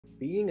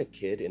Being a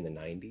kid in the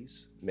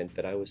 90s meant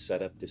that I was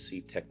set up to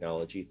see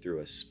technology through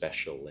a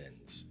special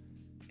lens.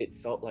 It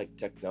felt like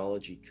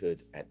technology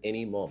could, at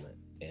any moment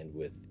and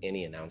with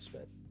any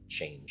announcement,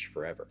 change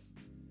forever.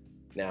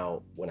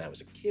 Now, when I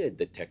was a kid,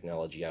 the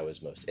technology I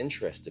was most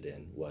interested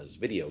in was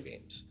video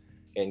games.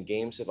 And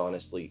games have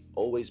honestly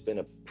always been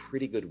a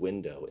pretty good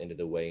window into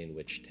the way in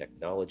which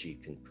technology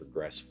can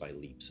progress by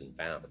leaps and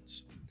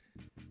bounds.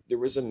 There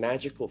was a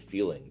magical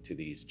feeling to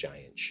these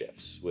giant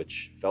shifts,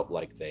 which felt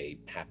like they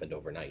happened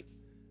overnight.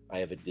 I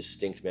have a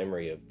distinct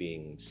memory of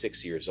being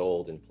 6 years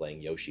old and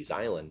playing Yoshi's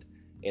Island,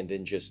 and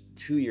then just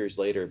 2 years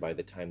later, by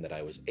the time that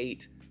I was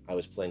 8, I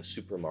was playing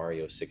Super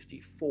Mario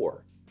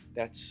 64.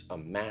 That's a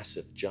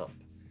massive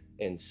jump.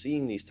 And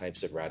seeing these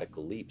types of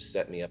radical leaps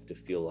set me up to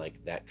feel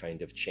like that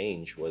kind of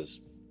change was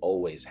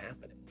always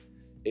happening.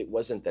 It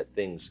wasn't that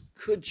things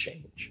could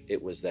change,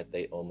 it was that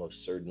they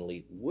almost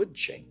certainly would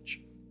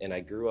change. And I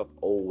grew up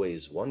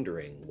always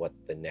wondering what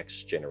the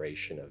next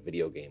generation of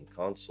video game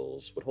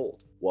consoles would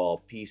hold.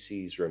 While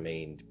PCs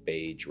remained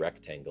beige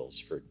rectangles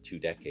for 2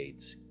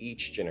 decades,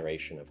 each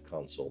generation of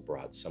console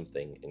brought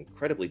something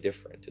incredibly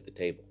different to the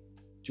table.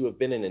 To have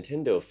been a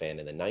Nintendo fan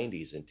in the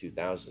 90s and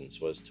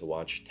 2000s was to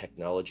watch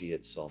technology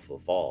itself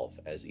evolve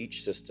as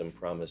each system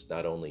promised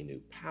not only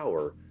new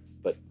power,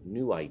 but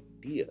new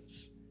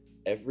ideas.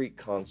 Every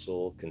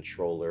console,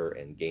 controller,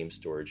 and game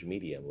storage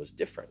medium was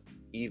different,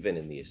 even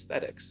in the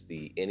aesthetics.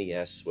 The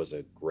NES was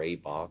a gray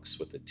box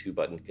with a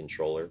 2-button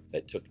controller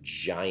that took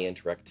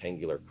giant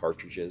rectangular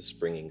cartridges,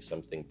 bringing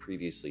something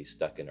previously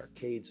stuck in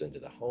arcades into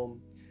the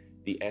home.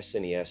 The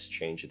SNES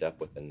changed it up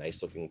with a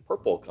nice-looking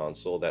purple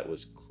console that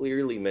was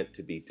clearly meant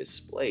to be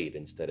displayed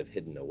instead of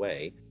hidden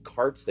away,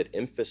 carts that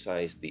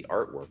emphasized the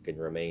artwork and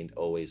remained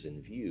always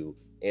in view,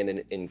 and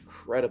an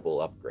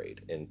incredible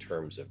upgrade in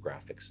terms of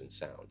graphics and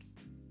sound.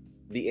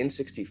 The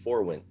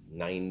N64 went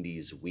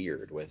 90s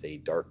weird with a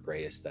dark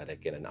gray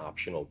aesthetic and an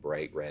optional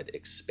bright red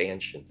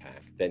expansion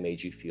pack that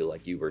made you feel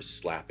like you were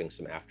slapping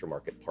some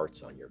aftermarket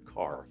parts on your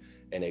car,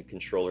 and a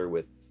controller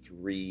with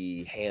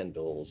 3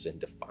 handles in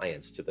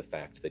defiance to the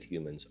fact that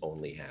humans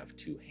only have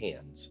 2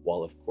 hands,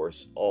 while of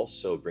course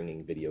also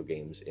bringing video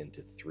games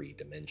into 3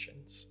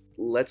 dimensions.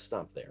 Let's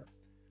stop there.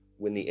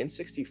 When the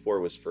N64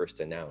 was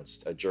first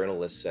announced, a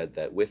journalist said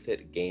that with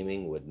it,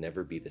 gaming would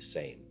never be the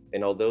same.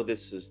 And although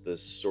this is the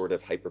sort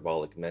of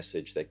hyperbolic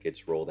message that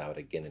gets rolled out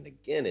again and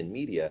again in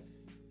media,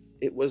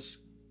 it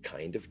was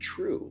kind of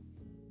true.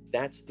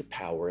 That's the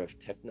power of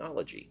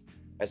technology.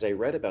 As I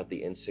read about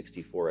the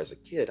N64 as a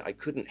kid, I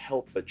couldn't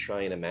help but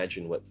try and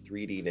imagine what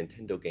 3D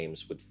Nintendo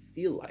games would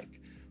feel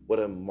like, what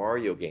a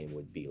Mario game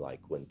would be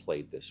like when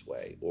played this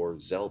way, or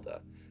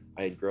Zelda.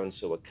 I had grown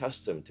so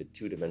accustomed to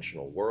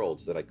 2-dimensional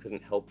worlds that I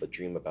couldn't help but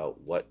dream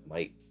about what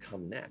might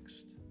come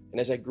next. And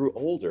as I grew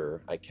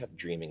older, I kept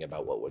dreaming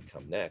about what would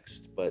come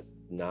next, but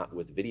not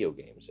with video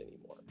games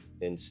anymore.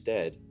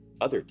 Instead,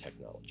 other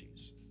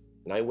technologies.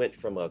 And I went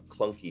from a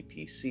clunky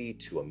PC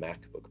to a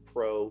MacBook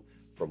Pro,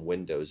 from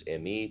Windows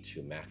ME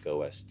to Mac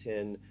OS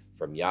X,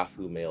 from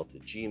Yahoo Mail to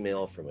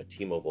Gmail, from a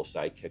T-Mobile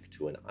Sidekick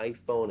to an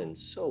iPhone, and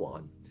so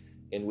on.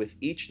 And with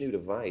each new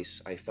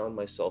device, I found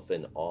myself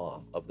in awe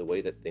of the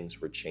way that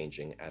things were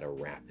changing at a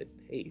rapid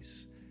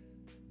pace.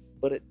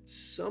 But at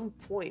some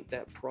point,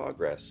 that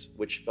progress,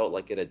 which felt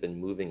like it had been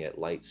moving at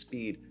light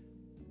speed,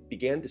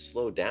 began to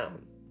slow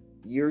down.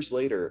 Years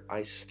later,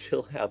 I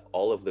still have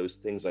all of those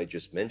things I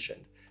just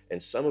mentioned,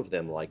 and some of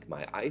them, like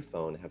my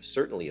iPhone, have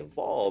certainly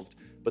evolved,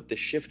 but the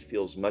shift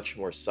feels much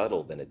more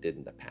subtle than it did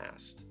in the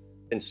past.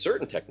 And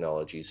certain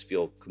technologies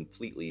feel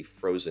completely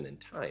frozen in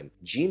time.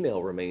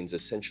 Gmail remains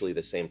essentially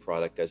the same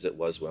product as it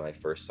was when I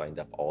first signed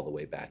up all the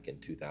way back in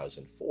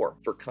 2004.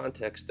 For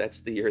context,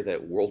 that's the year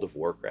that World of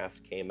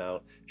Warcraft came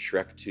out,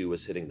 Shrek 2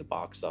 was hitting the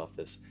box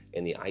office,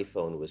 and the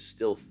iPhone was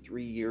still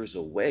 3 years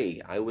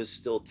away. I was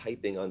still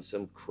typing on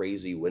some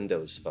crazy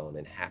Windows phone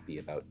and happy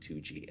about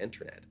 2G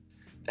internet.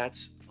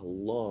 That's a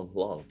long,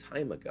 long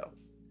time ago.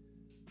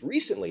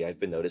 Recently,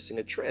 I've been noticing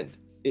a trend.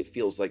 It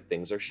feels like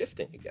things are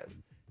shifting again.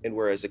 And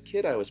whereas a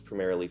kid I was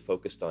primarily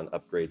focused on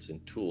upgrades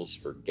and tools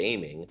for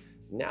gaming,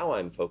 now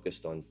I'm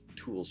focused on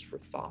tools for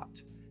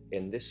thought.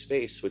 And this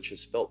space, which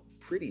has felt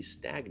pretty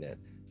stagnant,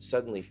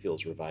 suddenly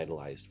feels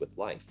revitalized with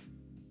life.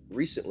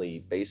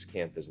 Recently,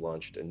 Basecamp has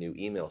launched a new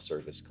email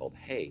service called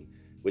Hey,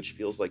 which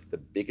feels like the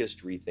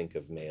biggest rethink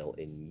of mail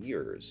in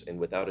years, and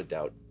without a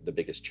doubt, the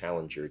biggest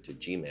challenger to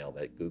Gmail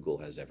that Google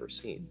has ever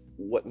seen.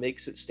 What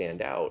makes it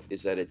stand out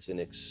is that it's an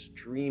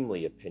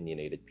extremely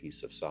opinionated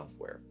piece of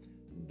software.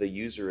 The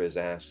user is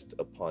asked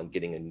upon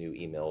getting a new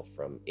email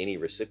from any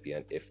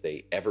recipient if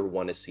they ever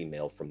want to see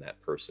mail from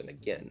that person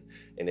again.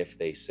 And if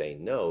they say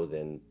no,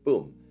 then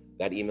boom,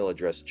 that email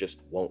address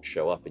just won't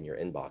show up in your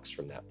inbox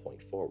from that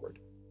point forward.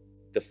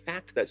 The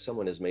fact that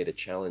someone has made a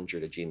challenger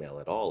to Gmail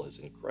at all is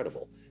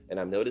incredible, and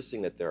I'm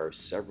noticing that there are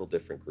several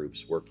different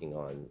groups working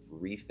on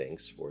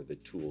rethinks for the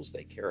tools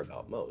they care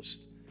about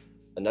most.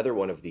 Another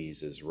one of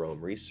these is Rome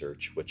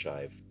Research, which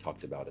I've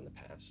talked about in the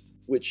past,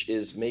 which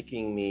is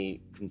making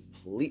me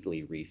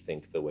completely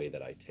rethink the way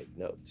that I take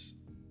notes.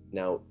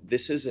 Now,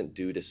 this isn't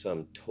due to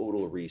some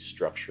total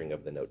restructuring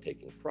of the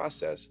note-taking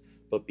process,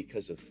 but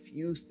because a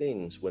few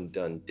things, when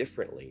done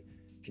differently,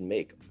 can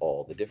make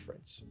all the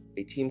difference.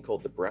 A team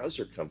called the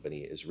Browser Company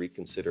is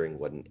reconsidering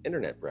what an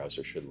internet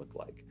browser should look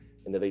like,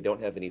 and though they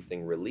don't have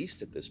anything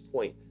released at this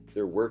point,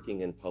 they're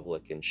working in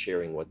public and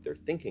sharing what they're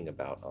thinking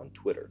about on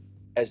Twitter.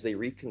 As they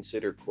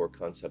reconsider core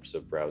concepts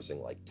of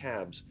browsing like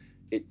tabs,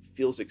 it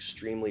feels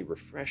extremely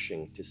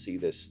refreshing to see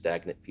this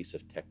stagnant piece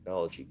of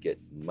technology get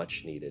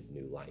much needed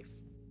new life.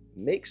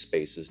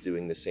 Makespace is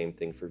doing the same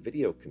thing for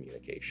video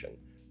communication,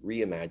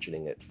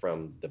 reimagining it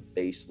from the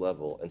base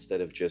level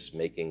instead of just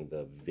making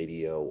the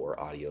video or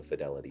audio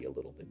fidelity a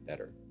little bit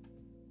better.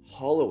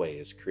 Holloway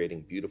is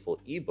creating beautiful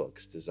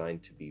ebooks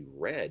designed to be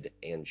read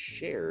and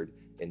shared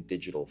in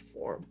digital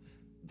form.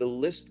 The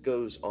list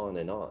goes on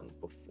and on.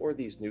 Before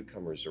these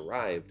newcomers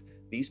arrived,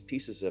 these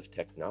pieces of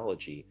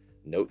technology,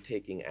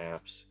 note-taking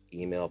apps,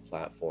 email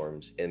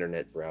platforms,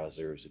 internet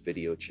browsers,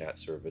 video chat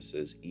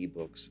services,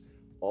 ebooks,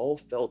 all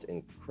felt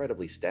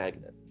incredibly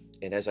stagnant.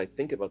 And as I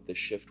think about the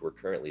shift we're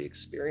currently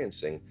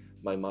experiencing,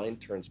 my mind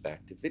turns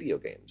back to video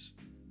games.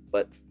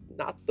 But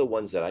not the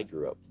ones that I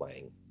grew up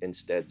playing,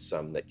 instead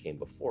some that came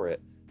before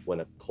it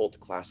when a cult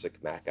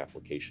classic Mac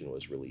application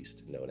was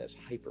released known as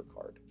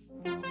HyperCard.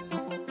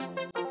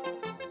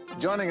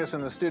 Joining us in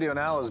the studio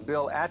now is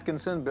Bill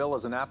Atkinson. Bill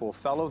is an Apple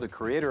Fellow, the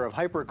creator of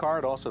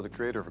HyperCard, also the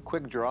creator of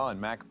QuickDraw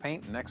and Mac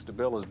Paint. Next to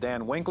Bill is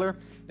Dan Winkler.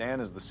 Dan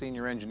is the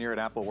senior engineer at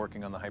Apple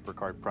working on the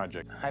HyperCard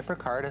project.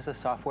 HyperCard is a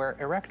software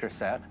erector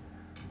set.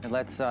 It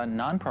lets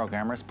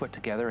non-programmers put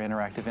together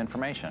interactive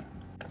information.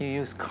 You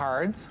use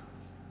cards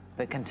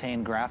that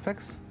contain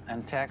graphics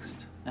and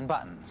text and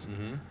buttons.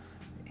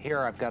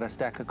 Here I've got a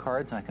stack of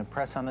cards and I can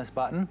press on this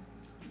button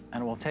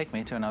and it will take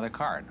me to another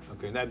card.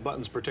 Okay, and that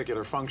button's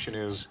particular function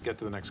is get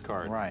to the next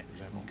card. Right.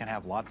 You can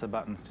have lots of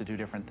buttons to do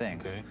different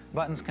things. Okay.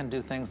 Buttons can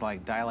do things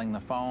like dialing the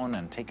phone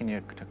and taking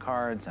you to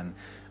cards and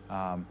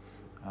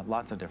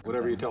lots of different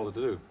Whatever things. you tell it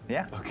to do.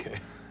 Yeah. Okay.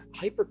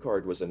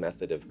 HyperCard was a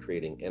method of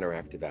creating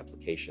interactive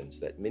applications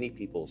that many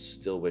people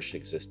still wish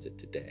existed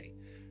today.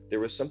 There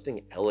was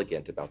something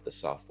elegant about the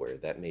software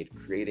that made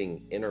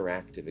creating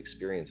interactive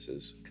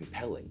experiences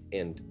compelling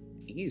and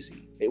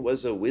easy. It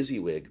was a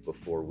WYSIWYG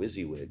before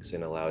WYSIWYGs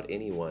and allowed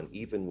anyone,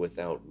 even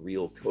without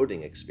real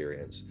coding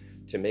experience,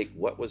 to make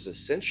what was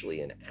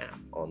essentially an app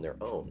on their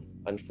own.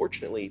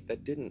 Unfortunately,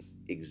 that didn't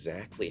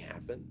exactly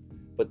happen,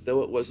 but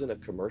though it wasn't a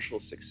commercial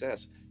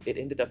success, it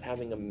ended up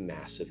having a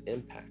massive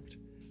impact.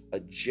 A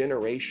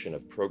generation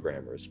of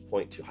programmers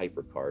point to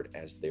HyperCard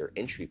as their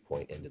entry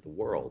point into the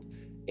world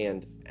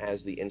and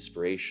as the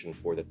inspiration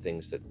for the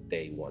things that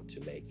they want to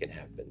make and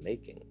have been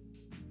making.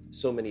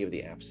 So many of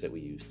the apps that we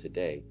use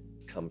today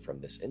come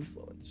from this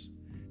influence.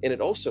 And it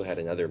also had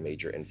another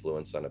major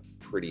influence on a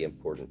pretty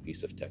important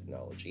piece of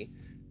technology,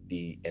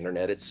 the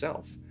internet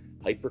itself.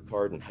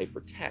 HyperCard and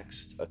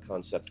hypertext, a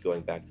concept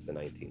going back to the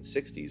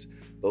 1960s,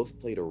 both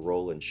played a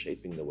role in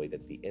shaping the way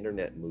that the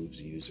internet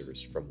moves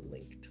users from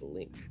link to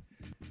link.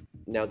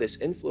 Now, this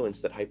influence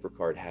that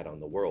HyperCard had on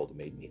the world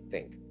made me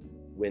think.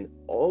 When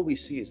all we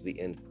see is the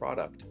end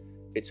product,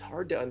 it's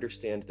hard to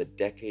understand the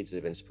decades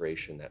of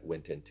inspiration that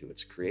went into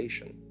its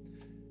creation.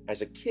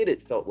 As a kid,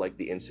 it felt like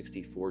the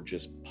N64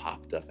 just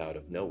popped up out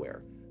of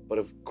nowhere. But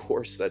of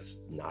course, that's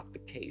not the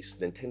case.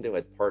 Nintendo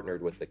had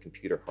partnered with a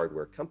computer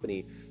hardware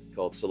company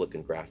called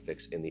Silicon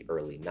Graphics in the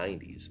early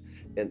 90s.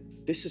 And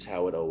this is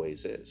how it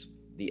always is.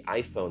 The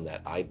iPhone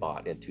that I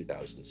bought in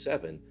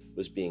 2007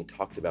 was being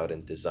talked about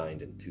and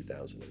designed in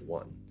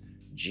 2001.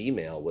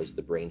 Gmail was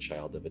the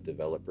brainchild of a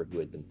developer who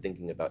had been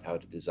thinking about how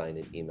to design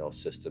an email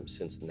system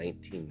since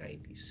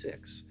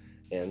 1996.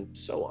 And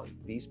so on.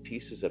 These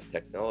pieces of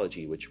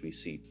technology which we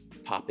see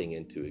popping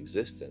into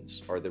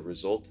existence are the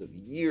result of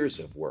years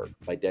of work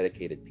by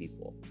dedicated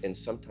people, and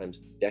sometimes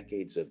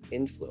decades of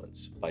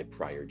influence by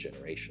prior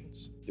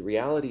generations. The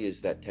reality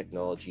is that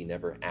technology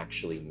never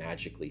actually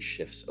magically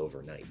shifts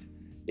overnight.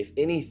 If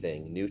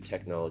anything, new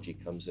technology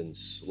comes in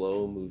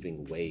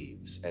slow-moving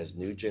waves as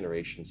new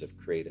generations of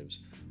creatives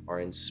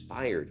are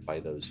inspired by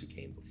those who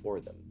came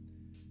before them.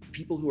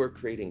 People who are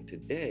creating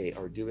today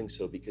are doing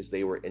so because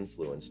they were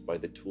influenced by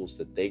the tools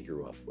that they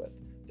grew up with,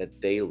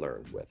 that they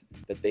learned with,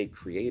 that they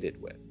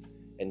created with.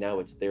 And now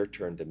it's their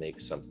turn to make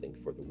something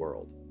for the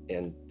world.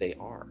 And they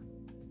are.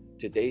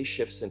 Today's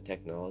shifts in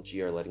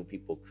technology are letting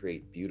people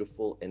create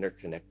beautiful,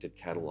 interconnected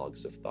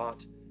catalogs of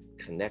thought,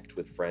 connect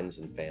with friends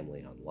and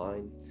family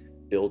online,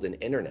 build an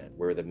internet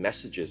where the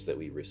messages that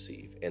we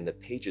receive and the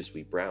pages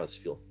we browse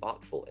feel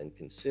thoughtful and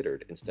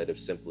considered instead of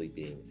simply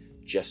being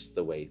just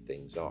the way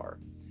things are.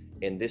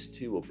 And this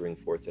too will bring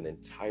forth an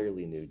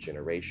entirely new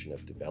generation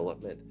of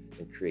development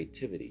and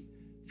creativity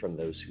from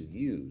those who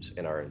use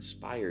and are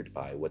inspired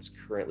by what's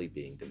currently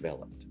being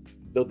developed.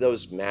 Though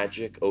those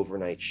magic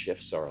overnight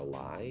shifts are a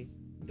lie,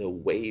 the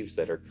waves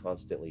that are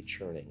constantly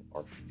churning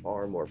are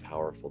far more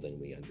powerful than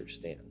we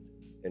understand.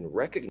 And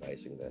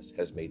recognizing this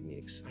has made me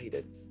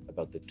excited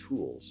about the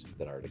tools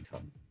that are to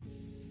come.